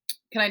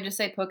 Can I just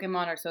say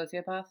Pokemon or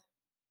sociopath?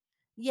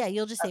 Yeah,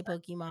 you'll just say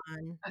Pokemon.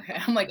 Okay.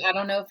 I'm like, I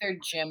don't know if they're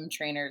gym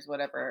trainers,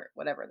 whatever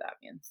that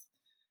means.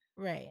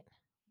 Right.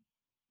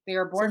 They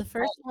are So born.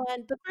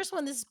 the first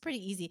one, this is pretty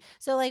easy.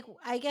 So like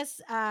I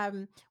guess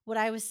what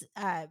I was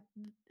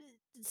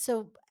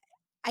so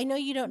I know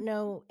you don't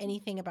know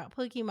anything about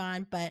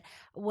Pokemon, but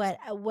what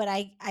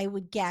I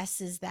would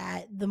guess is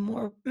that the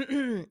more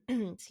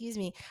excuse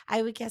me,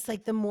 I would guess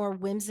like the more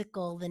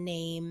whimsical the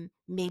name,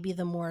 maybe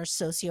the more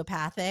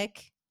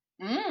sociopathic.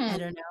 I Mm,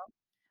 don't know,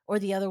 or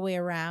the other way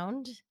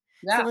around.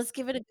 So yeah. let's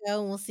give it a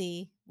go and we'll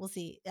see. We'll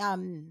see.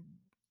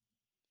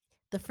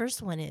 The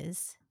first one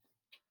is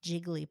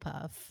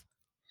Jigglypuff.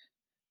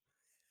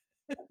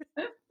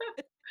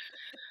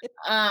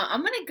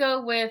 I'm gonna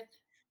go with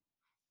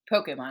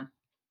Pokemon.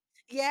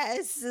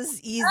 Yes, this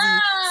is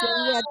easy. So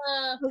we got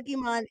Ah!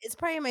 Pokemon. It's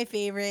probably my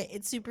favorite.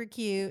 It's super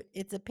cute.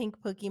 It's a pink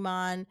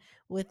Pokemon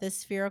with a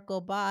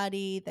spherical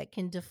body that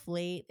can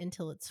deflate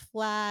until it's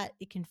flat.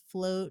 It can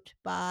float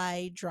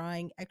by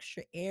drawing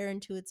extra air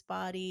into its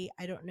body.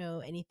 I don't know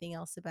anything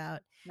else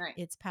about Nice.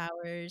 its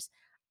powers.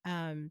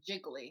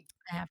 Jiggly.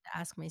 I have to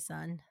ask my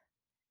son.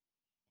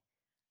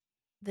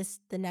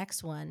 The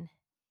next one,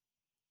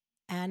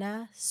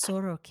 Anna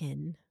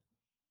Sorokin.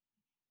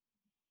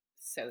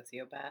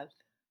 Sociopath.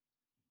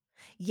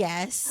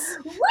 Yes.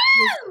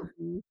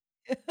 Woo!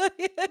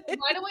 This-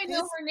 Why do I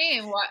know this her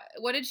name?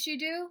 What did she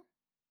do?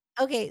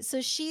 Okay,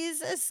 so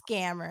she's a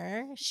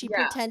scammer. She Yeah.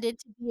 pretended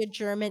to be a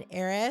German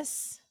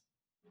heiress.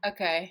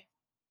 Okay.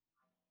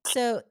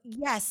 So,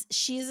 yes,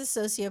 she's a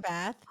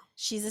sociopath.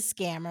 She's a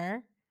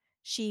scammer.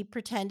 She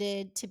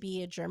pretended to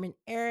be a German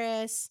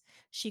heiress.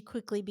 She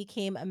quickly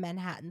became a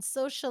Manhattan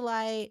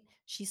socialite.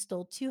 She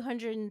stole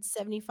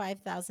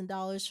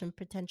 $275,000 from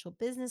potential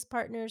business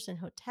partners and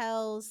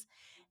hotels.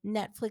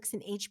 Netflix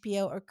and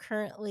HBO are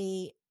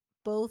currently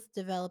both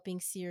developing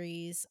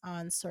series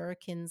on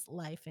Sorokin's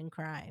life and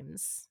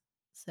crimes.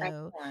 So,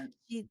 Excellent.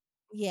 she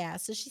yeah,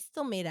 so she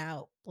still made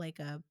out like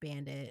a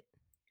bandit.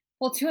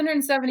 Well,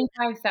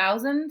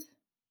 275,000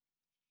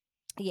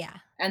 Yeah.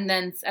 and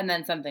then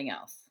something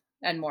else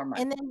and more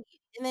money. And then,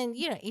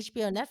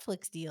 HBO,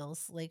 Netflix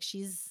deals, like,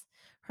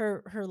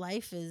 her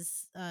life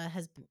is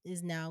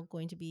now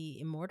going to be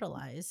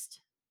immortalized.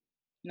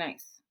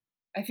 Nice.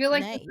 I feel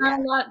like Night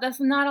yeah. that's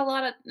not a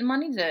lot of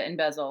money to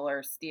embezzle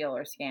or steal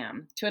or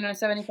scam.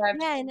 275.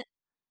 Yeah, and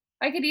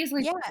I could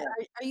easily yeah, do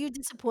that. are you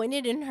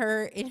disappointed in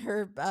her,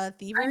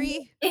 I mean,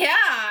 thievery?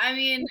 yeah, I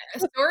mean,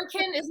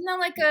 Sorkin,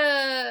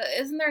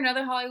 isn't there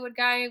another Hollywood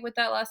guy with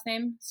that last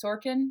name?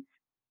 Sorkin?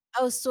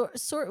 Oh,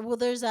 well,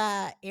 there's,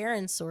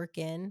 Aaron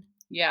Sorkin,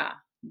 Yeah,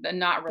 but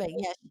not but, really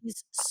yeah,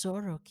 she's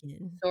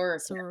Sorokin. Sorkin.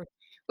 Sorok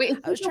Wait, is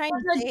I she was the trying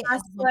one to that say it as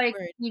dressed one like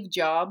word. Steve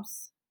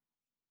Jobs?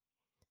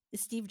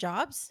 Is Steve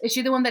Jobs? Is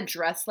she the one that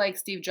dressed like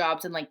Steve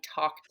Jobs and, like,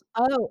 talked?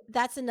 Oh,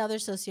 that's another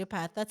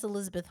sociopath, that's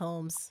Elizabeth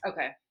Holmes.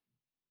 Okay.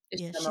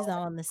 Is she Yeah, the she's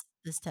not on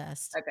this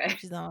test. Okay.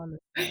 She's not on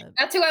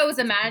That's who I was this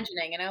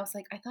imagining, and I was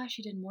like, "I thought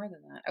she did more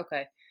than that."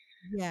 Okay.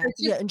 So Yeah, it's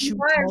yeah, just and she you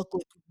would are talk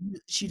like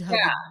she'd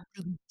have a yeah,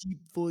 really deep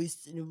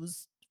voice, and it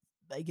was,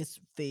 I guess,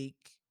 fake.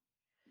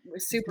 it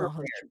was It's super not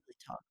how she weird. really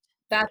talked.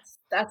 Yeah,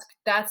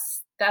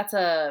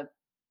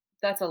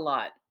 That's a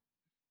lot.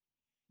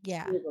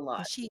 It yeah, was a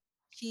yeah. lot.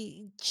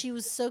 She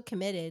was so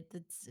committed.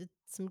 It's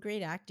some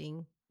great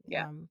acting.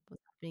 Yeah. Was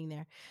happening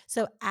there.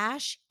 So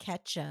Ash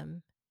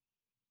Ketchum,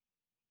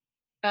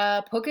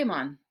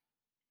 Pokemon.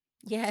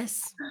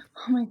 yes,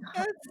 Oh my god,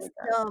 oh my that's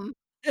god. dumb.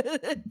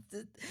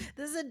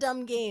 This is a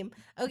dumb game.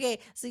 Okay,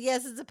 so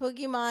yes, it's a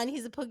Pokemon.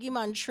 He's a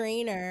Pokemon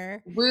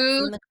trainer in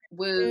Woot, the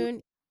woot.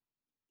 cartoon.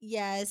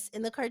 Yes,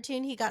 in the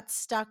cartoon, he got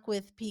stuck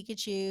with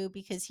Pikachu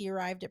because he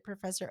arrived at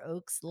Professor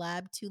Oak's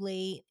lab too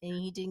late and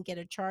he didn't get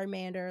a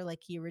Charmander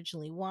like he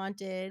originally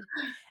wanted.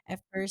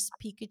 At first,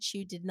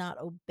 Pikachu did not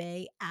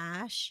obey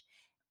Ash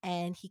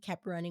and he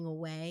kept running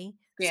away.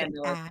 So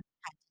Scandalous. Ash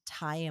had to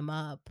tie him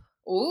up.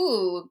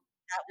 Ooh,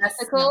 That was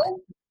not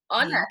ethical?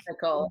 kink.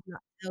 Unethical.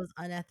 That was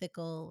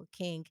unethical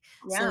kink.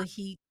 Yeah, So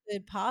he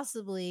could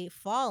possibly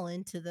fall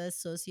into the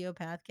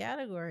sociopath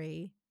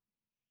category.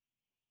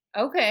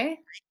 okay.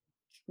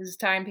 This is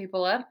tying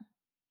people up?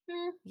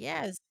 Hmm,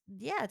 Yes,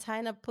 yeah,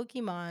 tying up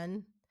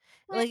Pokemon.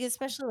 eh, Like,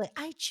 especially, like,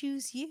 "I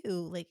choose you,"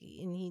 like,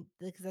 and he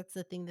because that's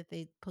the thing that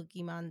they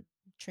Pokemon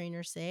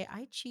trainers say,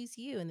 "I choose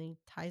you," and then he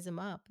ties him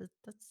up.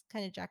 That's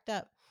kinda jacked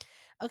up.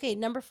 Okay,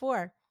 number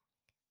 4,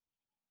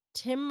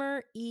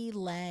 Timur E.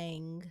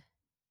 Lang.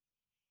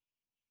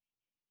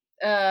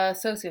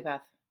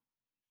 sociopath.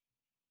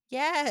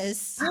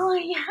 Yes. Oh,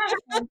 yeah.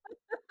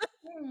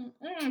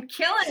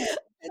 Killing it.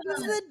 This is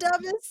Killing it. the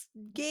dumbest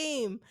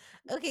game.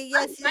 Okay, I'm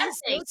yes, he's a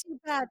guessing.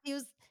 sociopath. He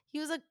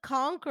was a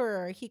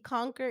conqueror. He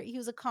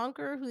was a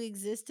conqueror who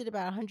existed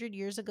about 100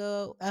 years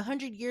ago,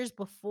 100 years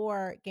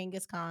before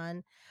Genghis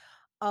Khan.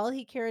 All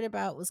he cared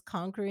about was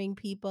conquering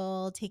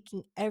people,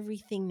 taking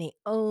everything they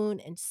own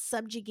and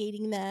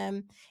subjugating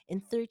them.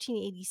 In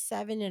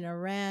 1387 in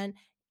Iran,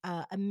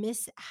 a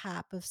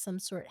mishap of some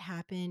sort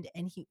happened,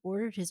 and he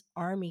ordered his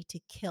army to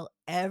kill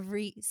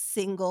every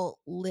single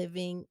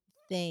living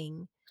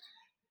thing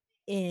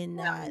in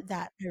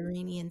that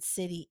Iranian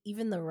city,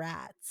 even the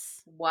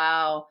rats.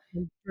 Wow.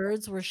 And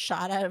birds were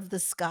shot out of the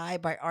sky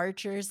by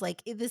archers.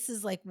 Like this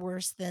is like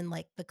worse than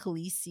like the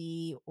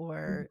Khaleesi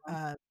or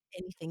Mhm.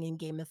 anything in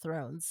Game of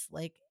Thrones.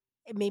 Like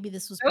Maybe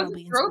this was That was a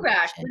probably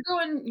throwback. inspiration.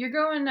 You're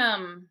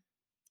going,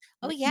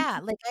 Oh yeah,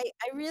 like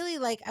I really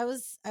like I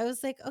was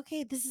like,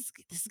 okay, this is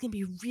gonna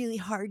be a really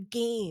hard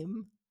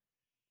game.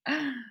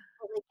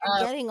 But like you're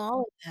uh, getting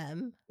all of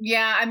them.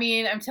 yeah, I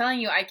mean, I'm telling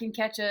you, I can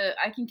catch a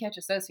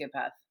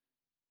sociopath.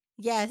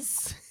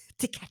 Yes,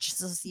 to catch a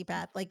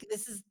sociopath. Like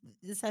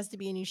this has to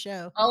be a new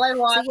show. All I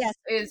So watch yes,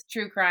 is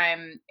true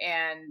crime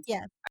and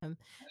yeah.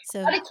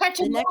 So gotta catch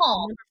the 'em next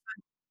all. one,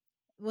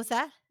 what's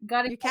that?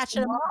 Gotta You're catch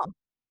catching 'em them all. all.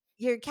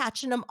 You're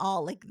catching them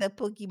all like the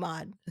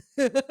Pokemon.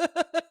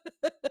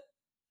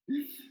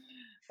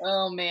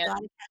 Oh, man,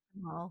 Gotta catch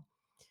them all.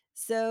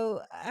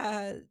 So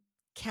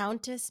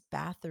Countess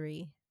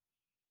Bathory.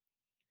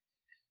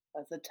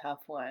 that's a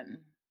tough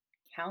one.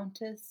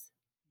 Countess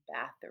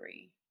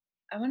Bathory.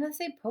 I'm gonna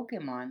say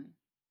Pokemon.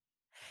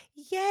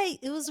 Yay,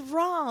 it was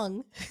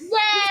wrong. It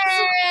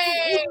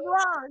Yay! was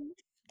wrong.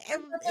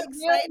 I'm That's a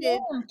real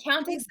excited. name, I'm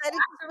Countess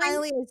excited 'cause Bathory?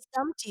 finally I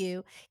stumped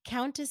you.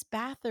 Countess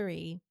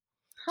Bathory.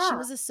 She Huh.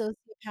 was a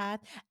sociopath.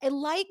 I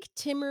like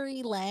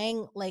Timory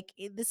Lang. Like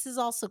this is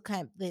also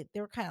kind of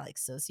they were kind of like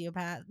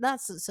sociopaths, not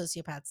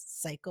sociopaths,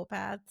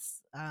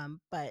 psychopaths.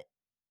 But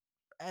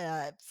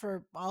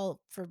for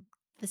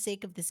the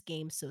sake of this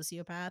game,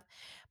 sociopath.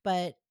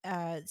 But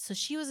so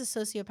she was a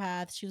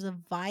sociopath. She was a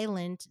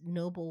violent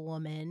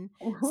noblewoman.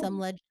 Some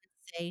legends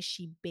say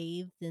she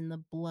bathed in the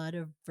blood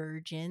of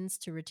virgins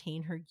to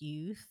retain her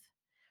youth.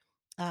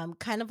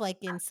 Kind of like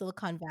in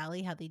Silicon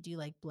Valley, how they do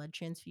like blood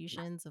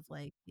transfusions of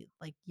like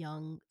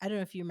young. I don't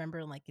know if you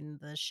remember, like in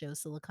the show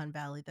Silicon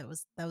Valley, that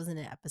was in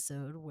an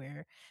episode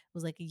where it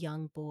was like a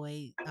young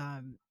boy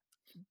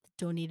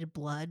donated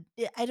blood.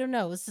 I don't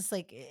know. It's just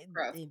like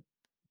Gross.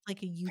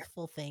 like a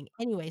youthful thing.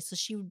 Anyway, so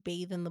she would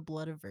bathe in the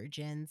blood of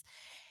virgins,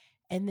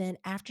 and then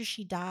after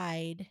she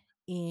died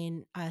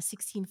in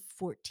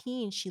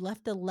 1614, she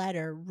left a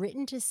letter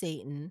written to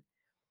Satan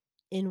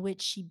in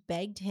which she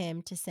begged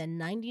him to send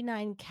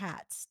 99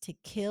 cats to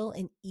kill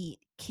and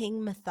eat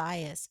King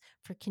Matthias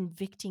for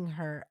convicting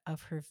her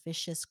of her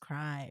vicious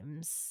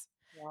crimes.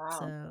 Wow.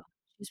 So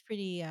she's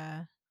pretty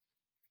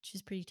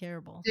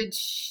terrible. Did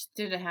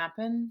it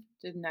happen?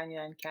 Did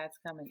 99 cats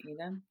come and eat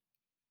him?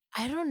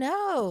 I don't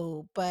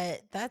know,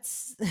 but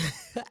that's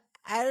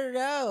I don't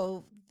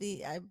know.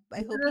 I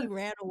These hope are he the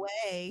ran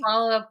away.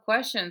 follow-up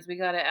questions we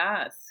gotta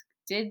ask.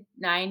 Did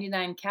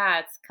 99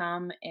 cats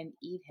come and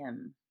eat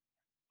him?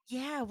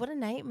 Yeah, what a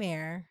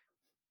nightmare.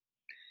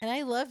 And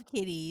I love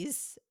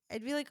kitties.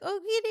 I'd be like, "Oh,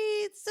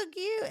 kitty, it's so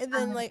cute." And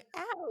then like,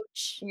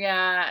 "Ouch."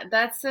 Yeah,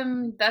 that's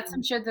some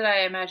shit that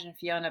I imagine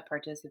Fiona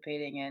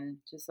participating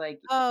in, just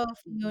like Oh,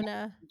 ga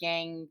Fiona.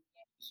 gang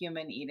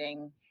human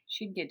eating.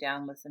 She'd get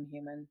down with some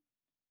human.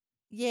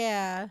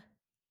 Yeah.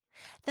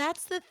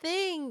 That's the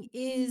thing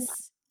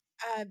is,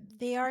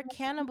 they are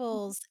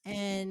cannibals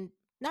and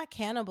not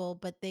cannibal,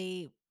 but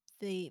they're,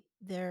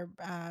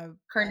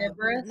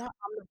 Carnivorous? not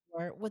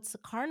omnivore. What's the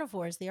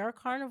carnivores? They are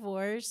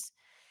carnivores,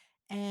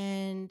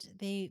 and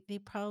they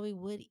probably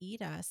would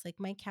eat us. Like,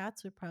 my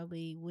cats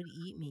would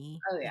eat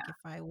me, Oh, yeah. like,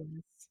 if I was.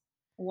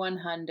 One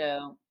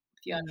hundo.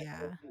 Fiona would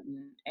Yeah. have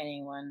eaten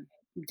anyone,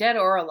 dead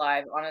or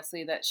alive,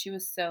 honestly, that she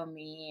was so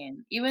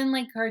mean. Even,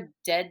 like, her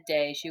dead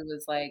day, she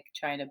was, like,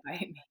 trying to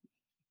bite me.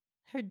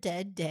 Her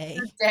dead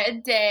Her day.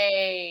 dead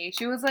day.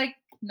 She was, like,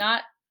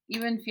 not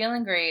even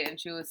feeling great, and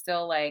she was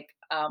still like,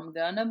 "I'm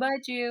gonna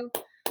bite you."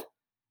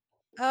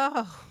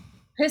 Oh.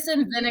 Piss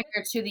and Yeah,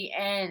 vinegar to the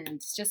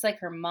end, just like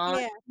her mom.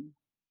 yeah.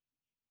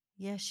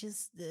 Yeah,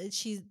 she's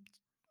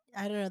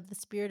I don't know, the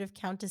spirit of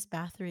Countess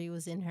Bathory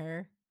was in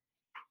her.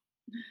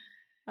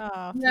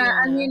 Oh, Yeah,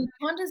 I Fiona. mean,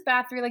 Countess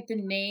Bathory, like, the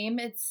name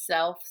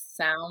itself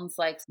sounds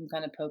like some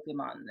kind of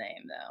Pokemon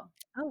name, though,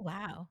 Oh,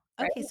 wow.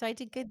 right? Okay, so I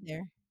did good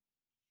there.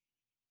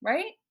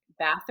 Right?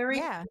 Bathory?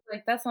 Yeah.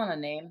 Like, that's not a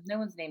name. No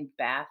one's named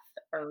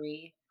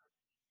Bathory.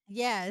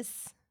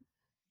 Yes.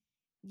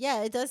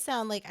 Yeah, it does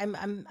sound like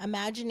I'm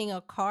imagining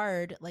a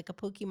card, like a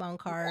Pokemon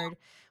card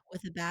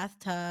with a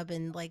bathtub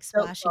and, like,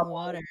 Soap splashing bubbles.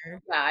 water.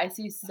 Yeah, I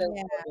see soap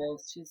Yeah,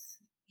 bubbles. She's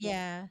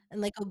yeah,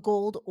 and, like, a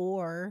gold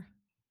ore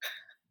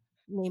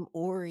named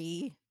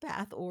Ori,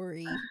 Bath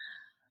Ori.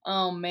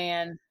 oh,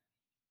 man.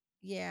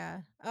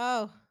 Yeah.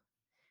 Oh,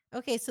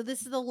 okay, so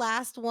this is the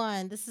last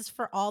one. This is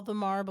for all the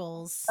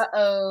marbles.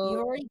 Uh-oh.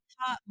 You've already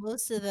caught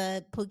most of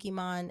the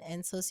Pokemon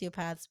and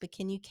sociopaths, but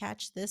can you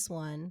catch this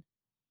one?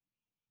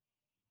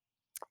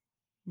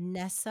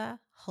 Nessa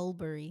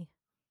Hulbury.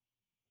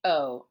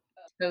 Oh,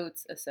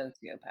 totes a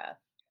sociopath.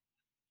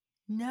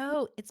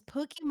 No, it's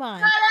Pokemon.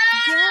 Shut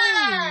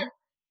Yay!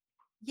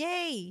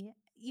 Yay!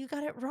 You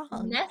got it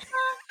wrong.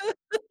 Nessa?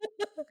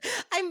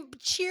 I'm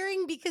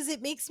cheering because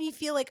it makes me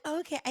feel like, "Oh,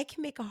 okay, I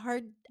can make a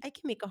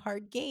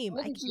hard game.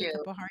 Look I at can make you,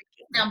 up a hard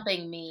game."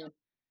 stumping me.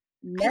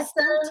 I Nessa?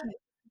 stumped you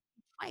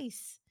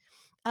twice.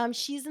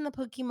 She's in the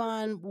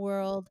Pokemon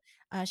world.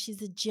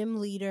 She's a gym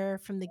leader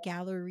from the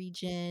Galar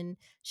region.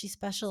 She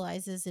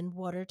specializes in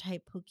water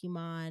type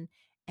Pokemon,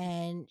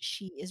 and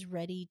she is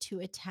ready to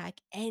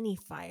attack any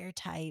fire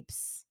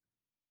types.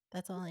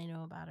 That's all I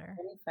know about her.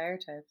 Any fire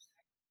types?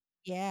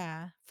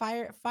 Yeah.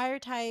 Fire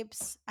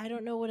types. I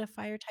don't know what a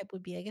fire type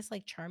would be. I guess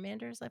like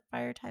Charmander's like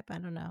fire type. I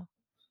don't know.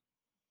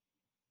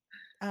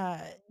 Uh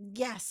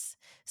yes.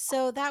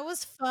 So that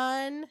was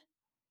fun.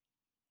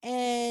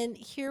 And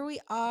here we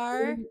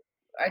are.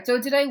 Alright,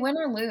 so did I win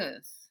or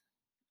lose?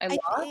 I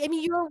lost? I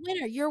mean you're a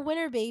winner. You're a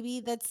winner,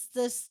 baby. That's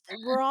this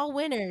we're all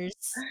winners.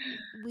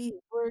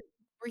 We're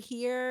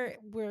here.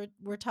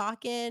 We're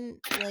talking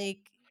like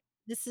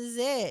this is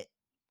it.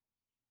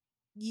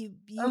 I'm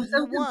You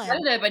so won.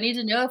 competitive. I need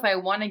to know if I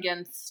won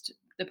against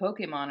the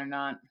Pokemon or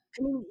not.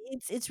 I mean,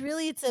 it's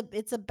really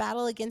it's a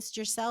battle against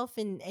yourself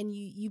and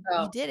you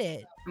Oh, did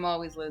it. I'm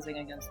always losing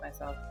against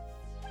myself.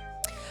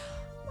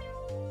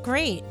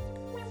 Great.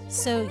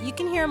 So you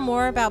can hear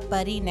more about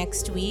Buddy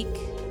next week.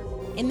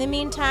 In the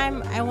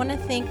meantime, I want to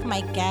thank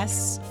my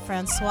guests,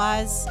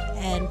 Francoise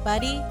and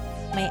Buddy,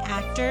 my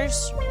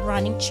actors,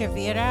 Ronnie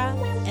Chavira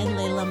and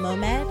Leila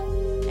Momed,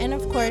 and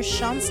of course,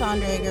 Sean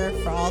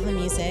Sondrager for all the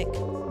music.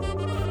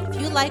 If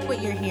you like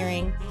what you're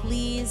hearing,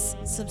 please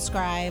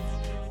subscribe,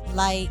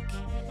 like,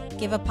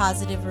 give a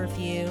positive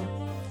review.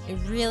 It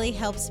really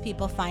helps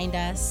people find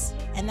us.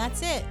 And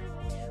that's it.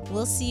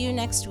 We'll see you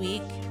next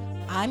week.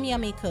 I'm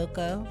Yummy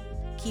Coco.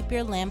 Keep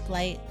your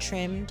lamplight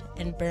trimmed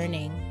and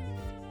burning.